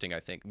interesting. I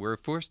think we're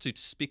forced to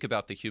speak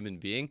about the human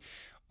being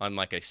on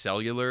like a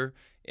cellular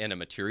and a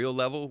material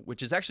level,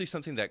 which is actually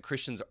something that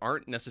Christians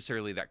aren't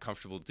necessarily that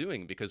comfortable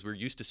doing, because we're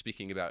used to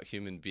speaking about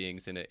human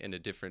beings in a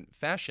different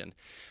fashion.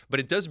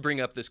 But it does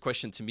bring up this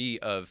question to me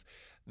of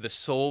the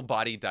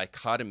soul-body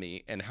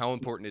dichotomy, and how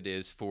important it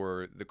is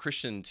for the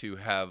Christian to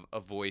have a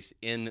voice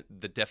in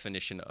the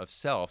definition of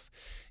self,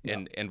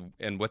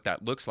 and what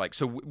that looks like.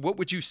 So what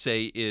would you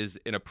say is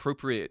an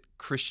appropriate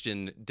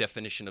Christian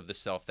definition of the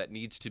self that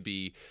needs to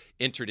be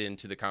entered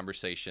into the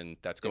conversation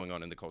that's going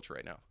on in the culture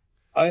right now?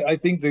 I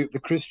think the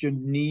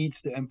Christian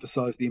needs to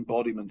emphasize the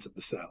embodiment of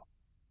the self.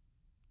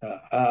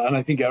 And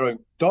I think our own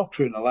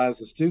doctrine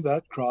allows us to do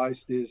that.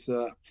 Christ is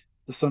the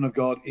Son of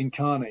God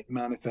incarnate,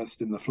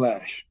 manifest in the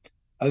flesh.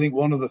 I think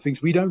one of the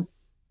things we don't,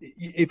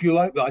 if you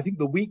like that, I think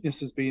the weakness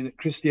has been that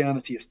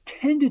Christianity has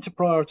tended to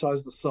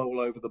prioritize the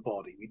soul over the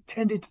body. We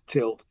tended to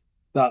tilt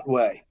that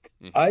way.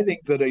 Mm-hmm. I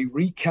think that a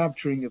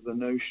recapturing of the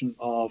notion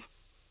of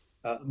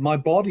my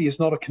body is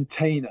not a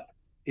container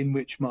in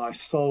which my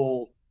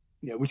soul,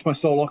 which my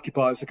soul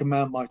occupies, like a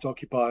man might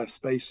occupy a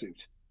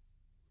spacesuit.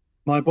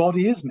 My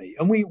body is me.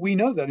 And we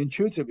know that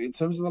intuitively in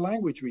terms of the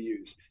language we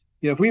use.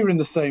 If we were in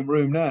the same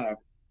room now,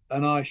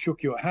 and I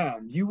shook your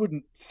hand, you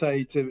wouldn't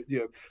say to,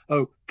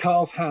 oh,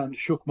 Carl's hand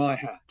shook my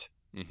hand.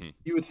 Mm-hmm.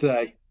 You would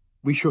say,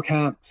 we shook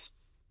hands.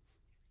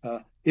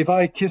 If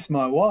I kiss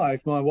my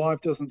wife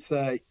doesn't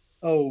say,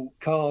 oh,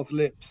 Carl's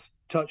lips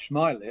touched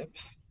my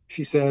lips.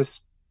 She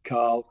says,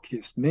 Carl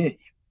kissed me.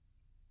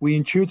 We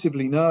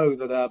intuitively know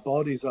that our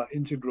bodies are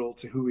integral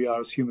to who we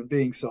are as human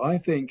beings. So I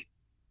think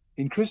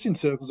in Christian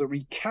circles, a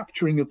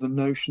recapturing of the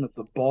notion of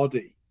the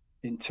body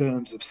in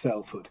terms of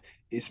selfhood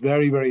is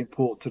very, very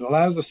important. It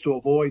allows us to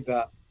avoid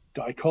that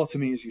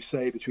dichotomy, as you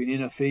say, between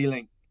inner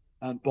feeling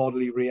and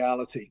bodily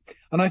reality.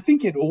 And I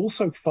think it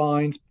also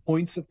finds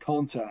points of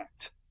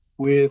contact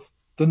with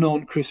the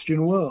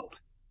non-Christian world.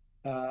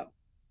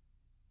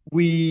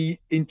 We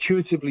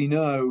intuitively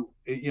know,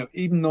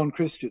 even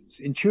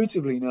non-Christians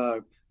intuitively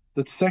know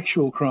that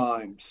sexual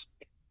crimes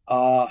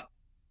are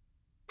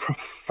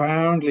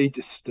profoundly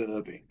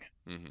disturbing.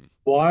 Mm-hmm.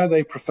 Why are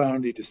they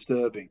profoundly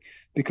disturbing?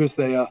 Because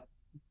they are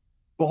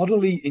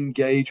bodily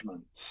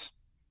engagements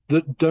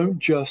that don't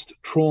just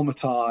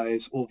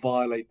traumatize or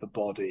violate the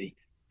body,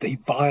 they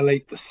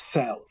violate the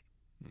self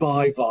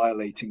by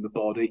violating the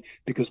body,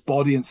 because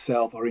body and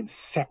self are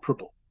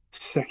inseparable,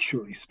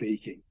 sexually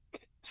speaking.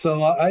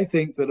 So I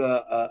think that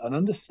an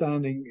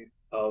understanding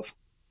of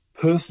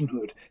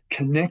personhood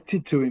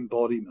connected to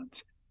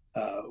embodiment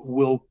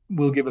will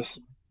give us,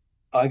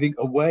 I think,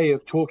 a way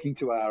of talking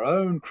to our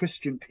own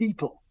Christian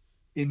people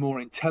in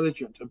more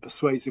intelligent and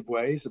persuasive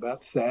ways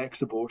about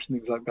sex, abortion,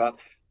 things like that,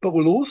 but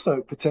will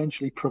also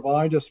potentially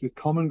provide us with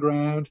common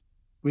ground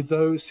with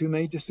those who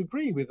may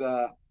disagree with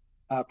our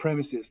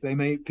premises.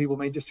 People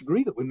may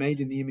disagree that we're made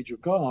in the image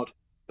of God,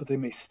 but they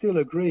may still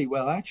agree,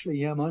 well, actually,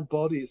 yeah, my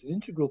body is an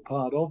integral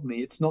part of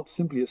me. It's not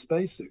simply a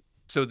spacesuit.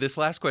 So this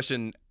last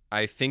question,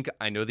 I think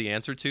I know the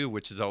answer to,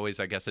 which is always,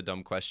 I guess, a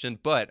dumb question,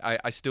 but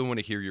I still want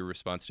to hear your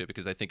response to it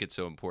because I think it's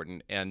so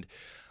important. And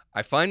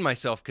I find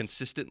myself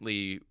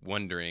consistently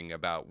wondering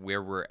about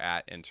where we're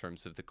at in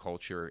terms of the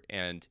culture.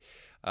 And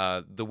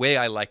the way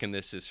I liken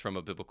this is from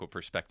a biblical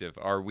perspective.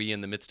 Are we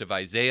in the midst of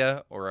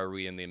Isaiah, or are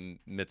we in the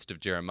midst of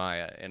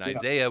Jeremiah? And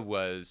Isaiah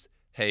was,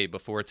 hey,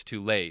 before it's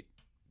too late,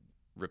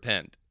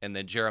 repent. And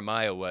then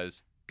Jeremiah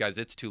was, guys,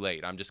 it's too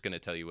late. I'm just going to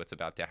tell you what's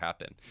about to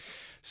happen.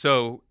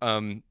 So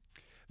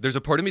there's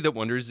a part of me that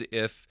wonders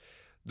if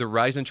the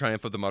rise and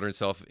triumph of the modern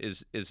self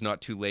is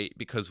not too late,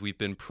 because we've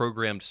been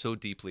programmed so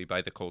deeply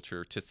by the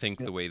culture to think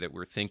the way that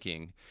we're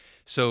thinking.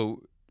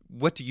 So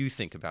what do you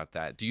think about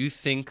that? Do you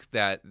think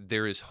that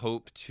there is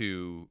hope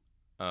to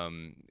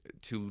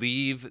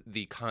leave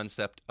the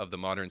concept of the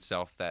modern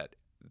self that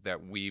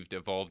we've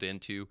evolved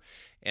into,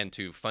 and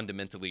to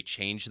fundamentally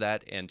change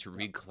that, and to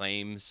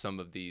reclaim some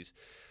of these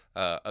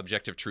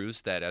objective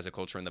truths that as a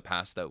culture in the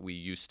past that we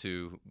used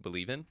to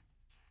believe in?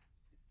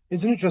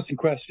 It's an interesting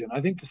question.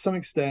 I think to some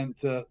extent,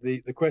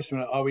 the question,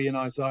 are we in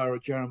Isaiah or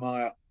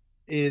Jeremiah,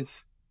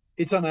 it's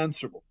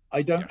unanswerable.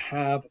 I don't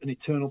have an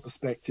eternal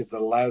perspective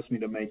that allows me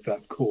to make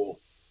that call.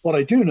 What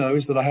I do know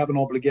is that I have an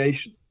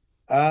obligation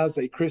as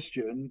a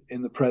Christian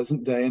in the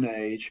present day and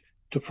age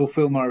to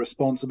fulfill my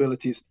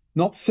responsibilities,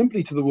 not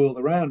simply to the world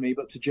around me,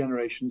 but to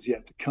generations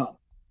yet to come.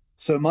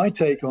 So my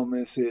take on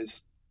this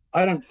is,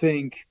 I don't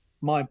think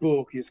my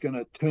book is going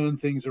to turn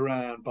things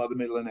around by the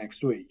middle of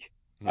next week.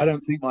 I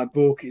don't think my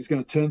book is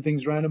going to turn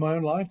things around in my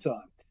own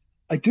lifetime.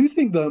 I do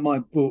think, though, my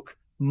book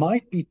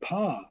might be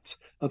part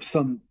of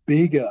some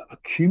bigger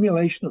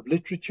accumulation of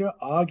literature,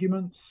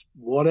 arguments,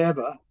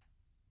 whatever,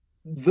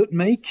 that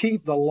may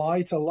keep the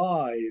light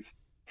alive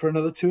for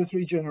another 2 or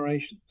 3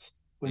 generations,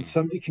 when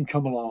somebody can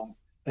come along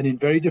and in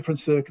very different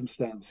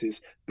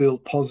circumstances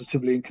build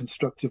positively and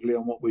constructively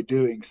on what we're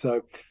doing.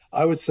 So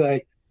I would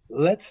say,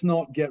 let's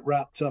not get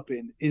wrapped up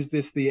in, is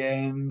this the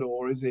end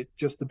or is it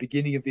just the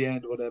beginning of the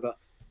end or whatever?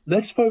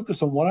 Let's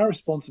focus on what our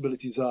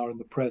responsibilities are in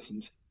the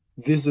present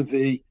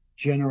vis-a-vis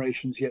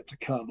generations yet to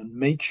come, and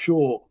make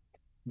sure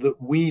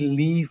that we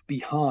leave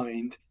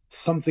behind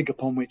something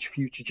upon which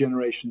future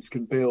generations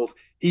can build,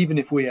 even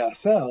if we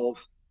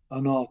ourselves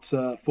are not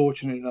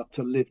fortunate enough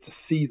to live to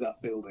see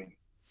that building.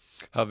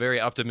 Very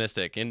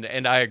optimistic, and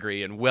I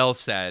agree, and well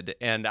said.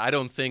 And I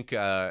don't think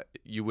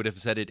you would have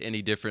said it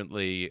any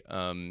differently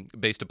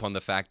based upon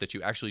the fact that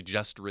you actually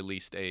just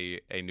released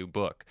a new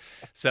book.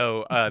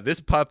 So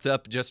this popped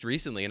up just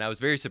recently, and I was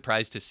very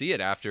surprised to see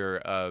it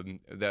after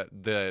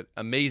the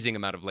amazing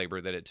amount of labor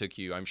that it took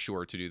you, I'm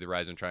sure, to do The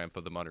Rise and Triumph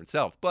of the Modern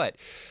Self. But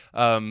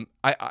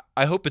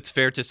I hope it's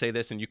fair to say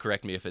this, and you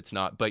correct me if it's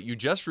not, but you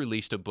just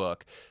released a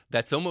book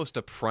that's almost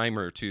a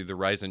primer to The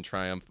Rise and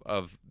Triumph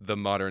of the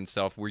Modern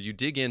Self, where you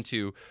dig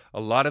into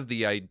a lot of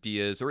the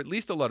ideas, or at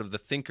least a lot of the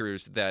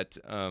thinkers that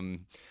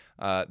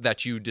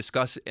that you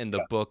discuss in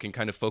the book, and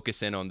kind of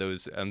focus in on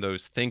those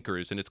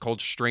thinkers. And it's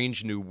called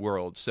Strange New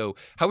Worlds. So,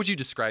 how would you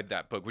describe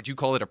that book? Would you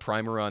call it a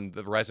primer on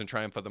the rise and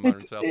triumph of the modern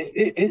self?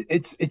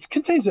 It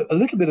contains a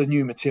little bit of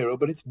new material,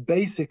 but it's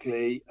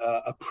basically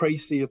a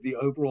précis of the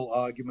overall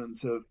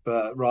argument of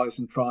Rise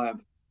and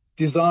Triumph,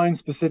 designed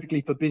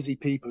specifically for busy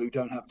people who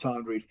don't have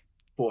time to read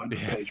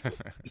 400-page book.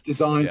 It's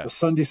designed for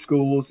Sunday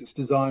schools. It's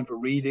designed for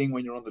reading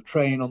when you're on the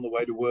train on the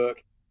way to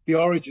work. The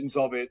origins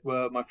of it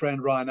were my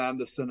friend Ryan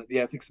Anderson at the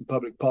Ethics and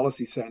Public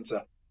Policy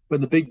Center.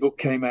 When the big book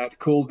came out,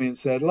 called me and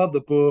said, love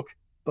the book,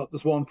 but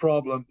there's one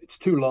problem. It's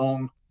too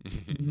long.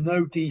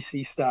 No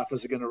DC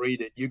staffers are going to read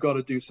it. You got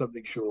to do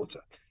something shorter.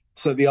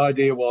 So the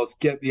idea was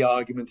get the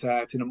argument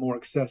out in a more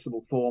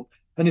accessible form.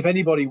 And if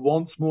anybody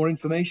wants more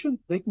information,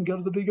 they can go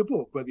to the bigger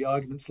book where the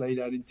argument's laid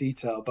out in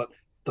detail. But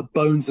the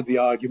bones of the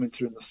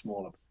arguments are in the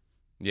smaller book.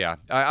 Yeah,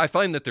 I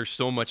find that there's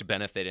so much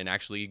benefit in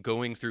actually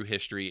going through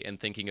history and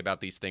thinking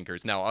about these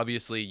thinkers. Now,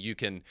 obviously, you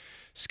can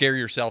scare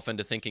yourself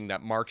into thinking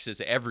that Marx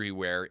is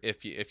everywhere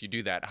if you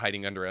do that,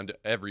 hiding under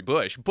every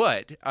bush.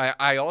 But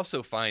I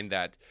also find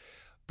that,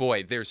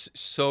 boy, there's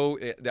so,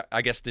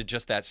 I guess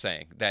just that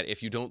saying, that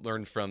if you don't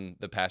learn from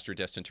the past, you're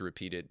destined to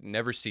repeat it,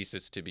 never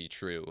ceases to be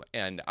true.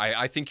 And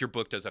I think your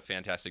book does a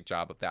fantastic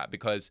job of that,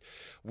 because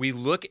we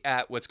look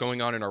at what's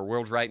going on in our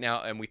world right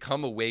now and we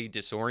come away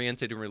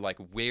disoriented and we're like,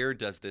 where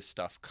does this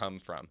stuff come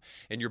from?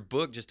 And your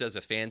book just does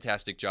a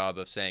fantastic job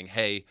of saying,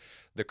 hey,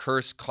 the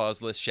curse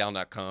causeless shall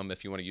not come,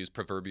 if you want to use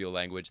proverbial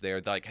language there.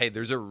 Like, hey,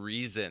 there's a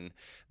reason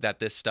that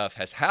this stuff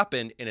has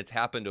happened, and it's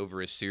happened over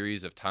a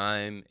series of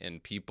time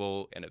and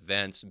people and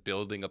events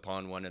building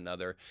upon one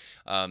another.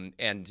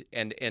 And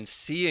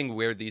seeing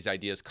where these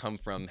ideas come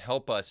from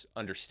help us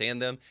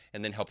understand them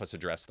and then help us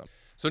address them.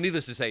 So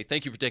needless to say,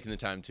 thank you for taking the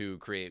time to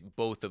create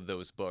both of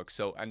those books.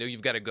 So I know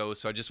you've got to go,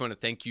 so I just want to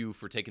thank you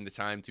for taking the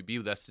time to be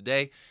with us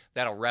today.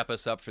 That'll wrap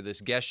us up for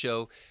this guest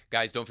show.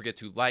 Guys, don't forget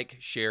to like,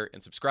 share,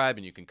 and subscribe,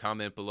 and you can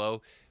comment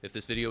below if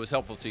this video was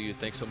helpful to you.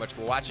 Thanks so much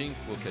for watching.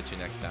 We'll catch you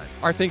next time.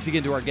 Our thanks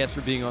again to our guests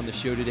for being on the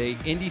show today.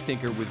 Indie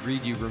Thinker with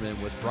Reed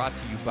Uberman was brought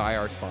to you by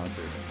our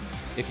sponsors.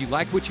 If you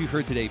like what you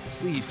heard today,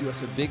 please do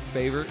us a big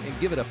favor and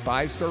give it a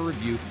 5-star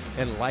review,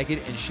 and like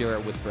it and share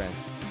it with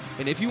friends.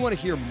 And if you want to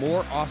hear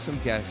more awesome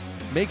guests,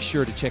 make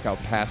sure to check out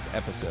past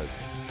episodes.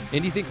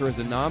 Indie Thinker is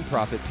a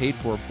nonprofit paid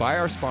for by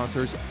our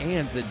sponsors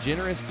and the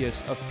generous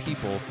gifts of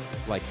people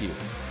like you.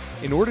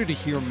 In order to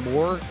hear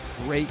more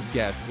great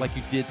guests like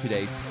you did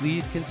today,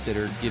 please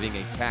consider giving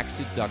a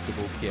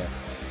tax-deductible gift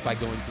by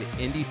going to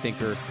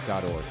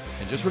indiethinker.org.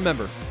 And just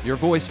remember, your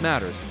voice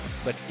matters,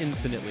 but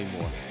infinitely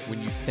more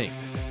when you think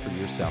for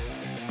yourself.